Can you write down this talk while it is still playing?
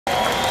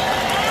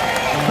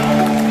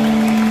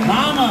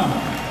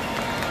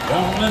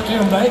let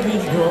them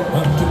babies grow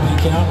up to be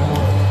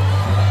cowboys.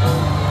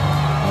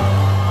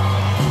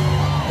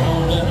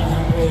 Don't let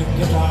them pick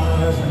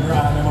guitars and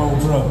drive them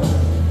old trucks.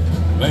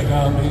 Make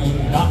them be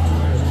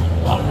doctors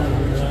and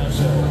lawyers and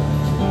so.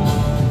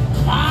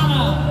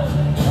 Mama,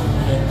 don't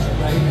let the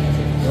babies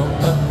grow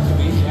up to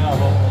be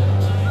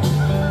cowboys.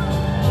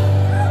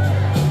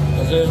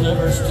 'Cause they'll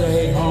never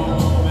stay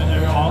home and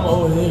they're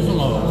always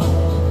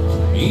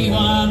alone,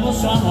 even with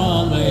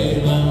someone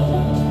they love.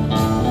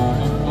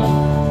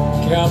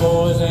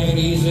 Cowboys ain't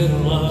easy to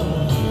love,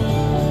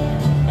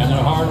 and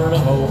they're harder to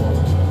hold.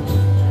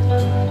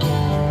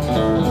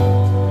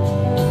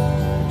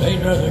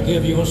 They'd rather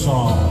give you a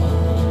song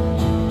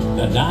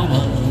than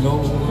diamonds and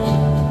gold.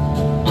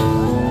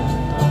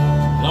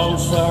 Lone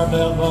Star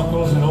belt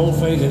buckles and old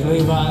faded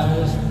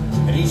Levi's,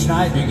 and each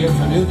night begins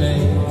a new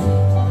day.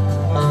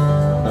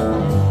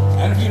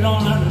 And if you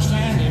don't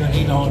understand him and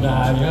he don't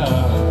die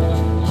young,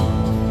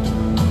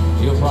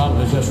 he'll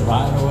probably just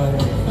ride away.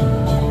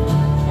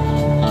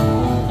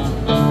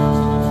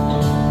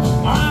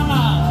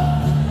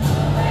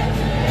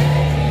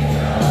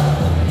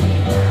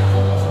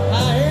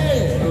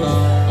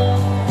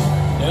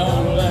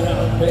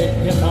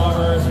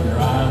 Guitars and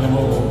drive them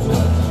old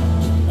trucks.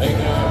 They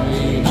can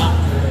be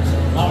doctors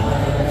and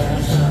lawyers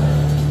and sons.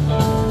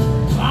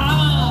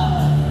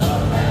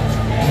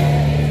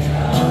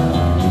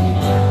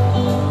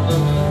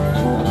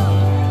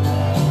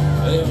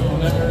 They'll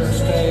never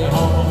stay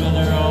home and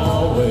they're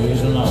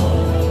always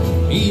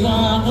alone,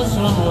 even with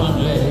someone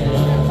they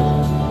love.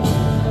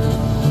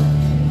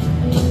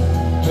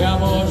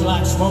 Cowboys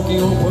like smoky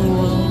old pool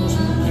rooms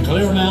and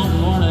clear mountain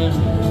mornings.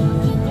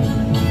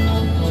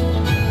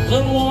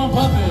 Little warm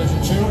puppies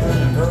and children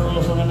and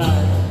girls of the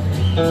night.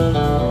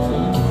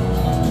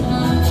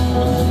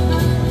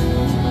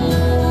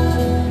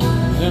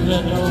 Them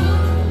that don't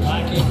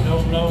like it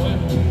don't know it.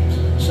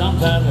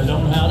 Sometimes they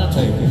don't know how to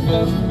take it.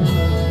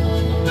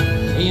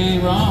 He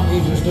ain't wrong,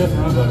 he's just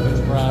different, but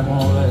his pride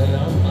won't let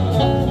him.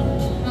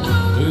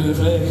 Two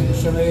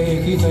things to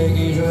make you think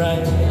he's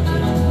right.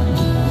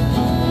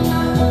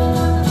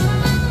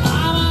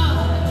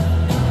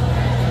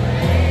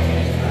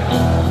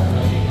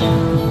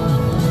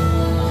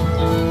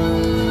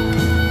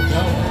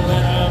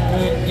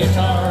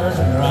 Guitars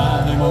and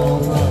drive them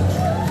old trucks.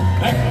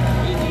 They can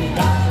be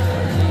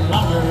doctors and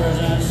lawyers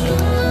and so.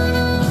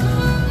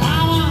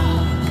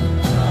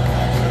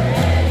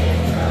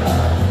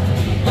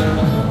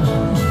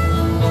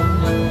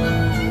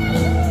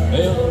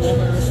 They'll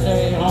never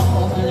stay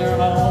home and they're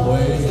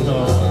always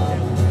alone,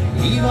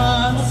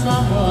 even with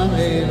someone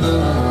they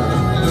love.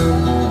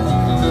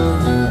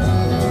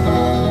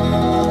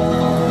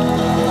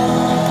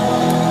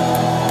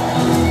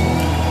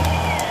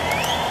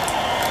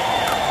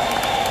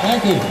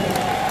 Thank you.